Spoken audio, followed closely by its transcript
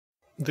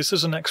This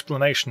is an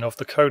explanation of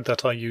the code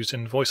that I use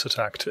in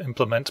VoiceAttack to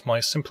implement my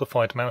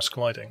simplified mouse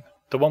gliding,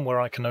 the one where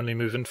I can only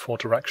move in 4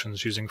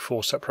 directions using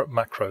 4 separate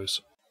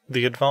macros.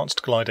 The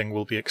advanced gliding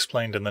will be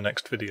explained in the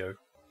next video.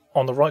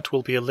 On the right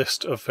will be a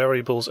list of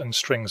variables and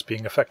strings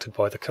being affected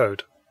by the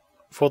code.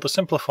 For the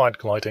simplified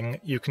gliding,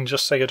 you can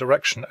just say a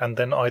direction and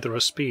then either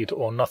a speed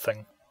or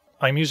nothing.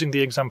 I'm using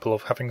the example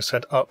of having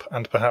said up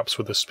and perhaps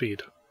with a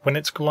speed. When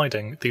it's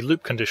gliding, the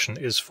loop condition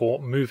is for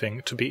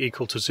moving to be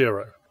equal to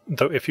 0,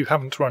 though if you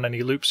haven't run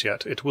any loops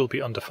yet, it will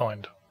be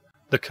undefined.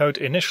 The code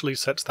initially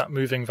sets that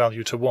moving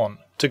value to 1,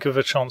 to give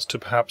a chance to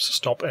perhaps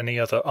stop any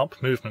other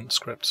up movement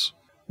scripts.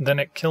 Then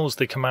it kills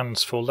the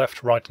commands for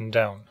left, right and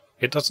down.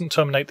 It doesn't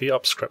terminate the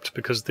up script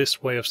because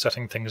this way of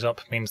setting things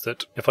up means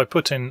that if I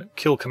put in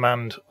kill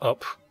command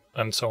up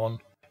and so on,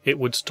 it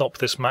would stop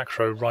this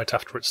macro right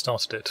after it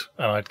started it,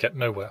 and I'd get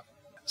nowhere.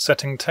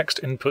 Setting text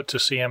input to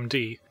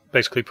CMD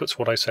basically puts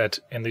what I said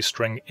in the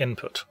string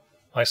input.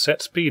 I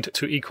set speed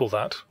to equal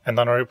that, and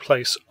then I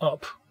replace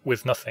up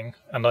with nothing,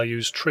 and I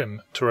use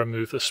trim to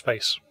remove the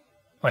space.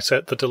 I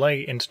set the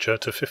delay integer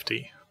to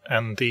 50,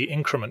 and the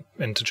increment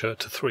integer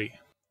to 3.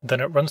 Then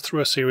it runs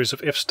through a series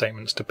of if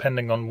statements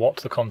depending on what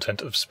the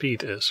content of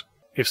speed is.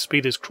 If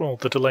speed is crawl,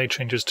 the delay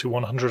changes to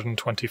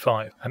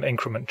 125, and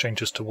increment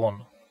changes to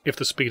 1. If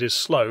the speed is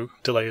slow,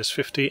 delay is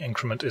 50,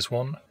 increment is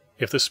 1.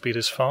 If the speed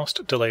is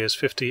fast, delay is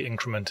 50,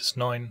 increment is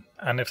 9.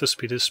 And if the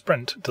speed is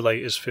sprint,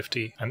 delay is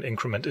 50, and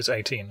increment is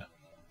 18.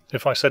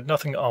 If I said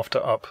nothing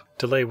after up,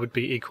 delay would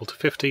be equal to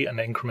 50 and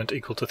increment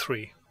equal to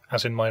 3,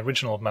 as in my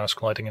original mouse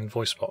gliding in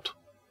VoiceBot.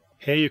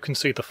 Here you can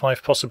see the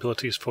 5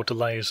 possibilities for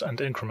delays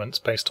and increments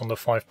based on the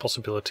 5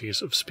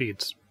 possibilities of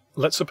speeds.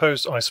 Let's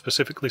suppose I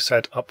specifically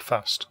said up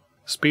fast.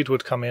 Speed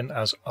would come in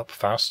as up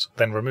fast,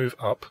 then remove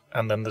up,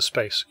 and then the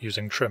space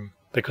using trim.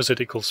 Because it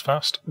equals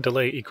fast,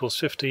 delay equals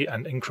 50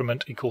 and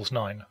increment equals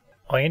 9.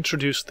 I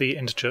introduced the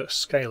integer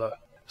scalar.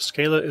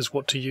 Scalar is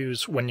what to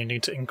use when you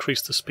need to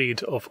increase the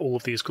speed of all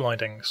of these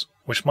glidings,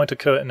 which might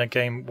occur in a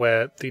game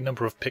where the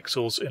number of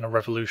pixels in a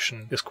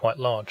revolution is quite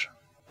large.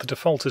 The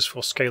default is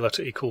for scalar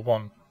to equal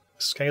 1.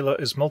 Scalar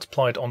is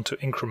multiplied onto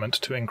increment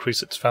to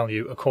increase its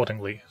value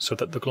accordingly, so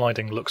that the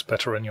gliding looks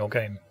better in your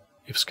game.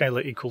 If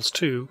scalar equals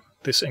 2,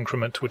 this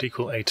increment would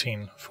equal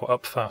 18 for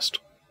up fast,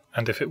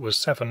 and if it was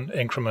 7,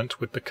 increment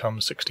would become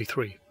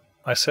 63.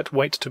 I set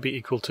wait to be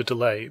equal to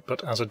delay,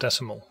 but as a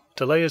decimal.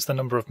 Delay is the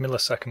number of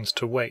milliseconds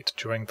to wait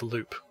during the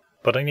loop,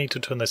 but I need to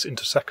turn this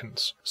into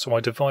seconds, so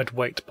I divide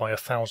wait by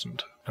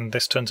 1000, and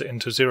this turns it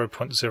into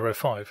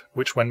 0.05,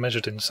 which when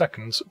measured in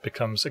seconds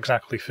becomes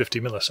exactly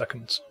 50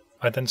 milliseconds.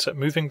 I then set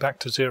moving back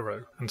to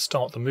 0 and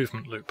start the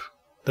movement loop.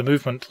 The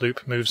movement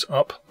loop moves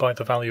up by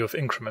the value of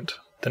increment,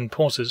 then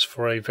pauses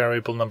for a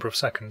variable number of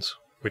seconds,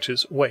 which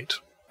is wait,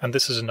 and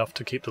this is enough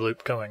to keep the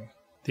loop going.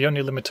 The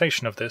only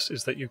limitation of this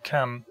is that you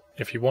can,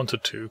 if you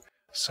wanted to,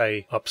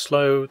 say up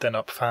slow, then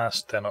up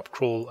fast, then up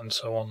crawl, and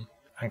so on,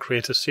 and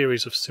create a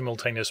series of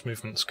simultaneous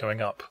movements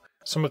going up.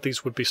 Some of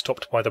these would be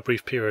stopped by the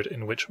brief period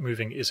in which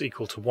moving is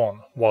equal to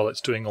 1 while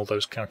it's doing all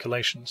those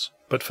calculations,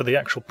 but for the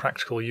actual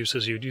practical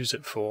uses you'd use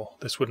it for,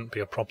 this wouldn't be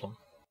a problem.